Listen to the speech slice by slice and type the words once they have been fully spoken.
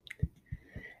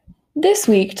This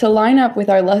week, to line up with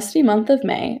our lusty month of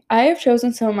May, I have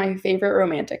chosen some of my favorite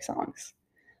romantic songs.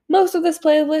 Most of this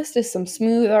playlist is some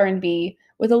smooth R&B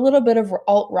with a little bit of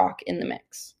alt rock in the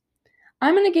mix.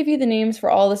 I'm going to give you the names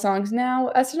for all the songs now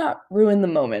as to not ruin the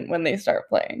moment when they start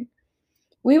playing.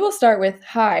 We will start with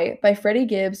Hi by Freddie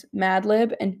Gibbs,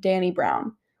 Madlib, and Danny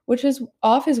Brown, which is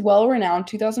off his well-renowned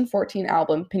 2014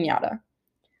 album Piñata.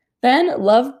 Then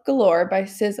Love Galore by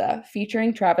SZA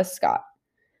featuring Travis Scott.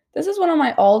 This is one of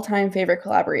my all-time favorite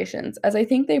collaborations, as I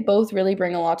think they both really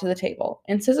bring a lot to the table,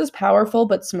 and SZA's powerful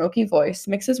but smoky voice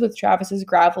mixes with Travis's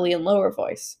gravelly and lower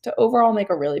voice to overall make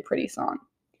a really pretty song.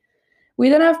 We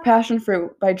then have Passion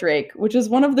Fruit by Drake, which is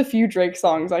one of the few Drake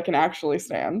songs I can actually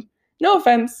stand. No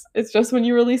offense, it's just when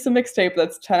you release a mixtape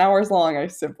that's 10 hours long, I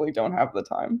simply don't have the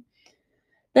time.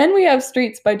 Then we have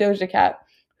Streets by Doja Cat,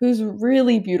 whose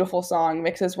really beautiful song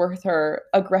mixes with her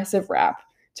aggressive rap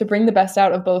to bring the best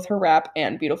out of both her rap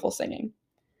and beautiful singing.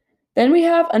 Then we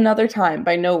have Another Time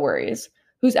by No Worries,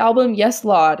 whose album Yes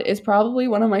Lawd is probably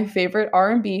one of my favorite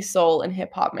R&B, soul, and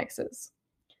hip hop mixes.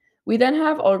 We then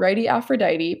have Alrighty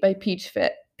Aphrodite by Peach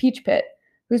Pit,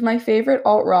 who's my favorite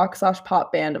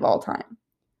alt-rock/pop band of all time.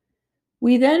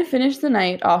 We then finish the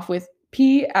night off with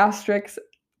P asterisk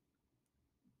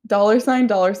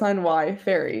 $$Y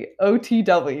Fairy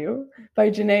OTW by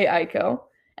Janae Aiko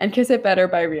and Kiss It Better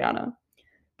by Rihanna.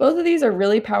 Both of these are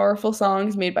really powerful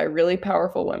songs made by really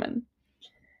powerful women.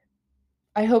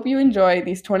 I hope you enjoy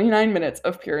these 29 minutes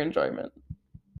of pure enjoyment.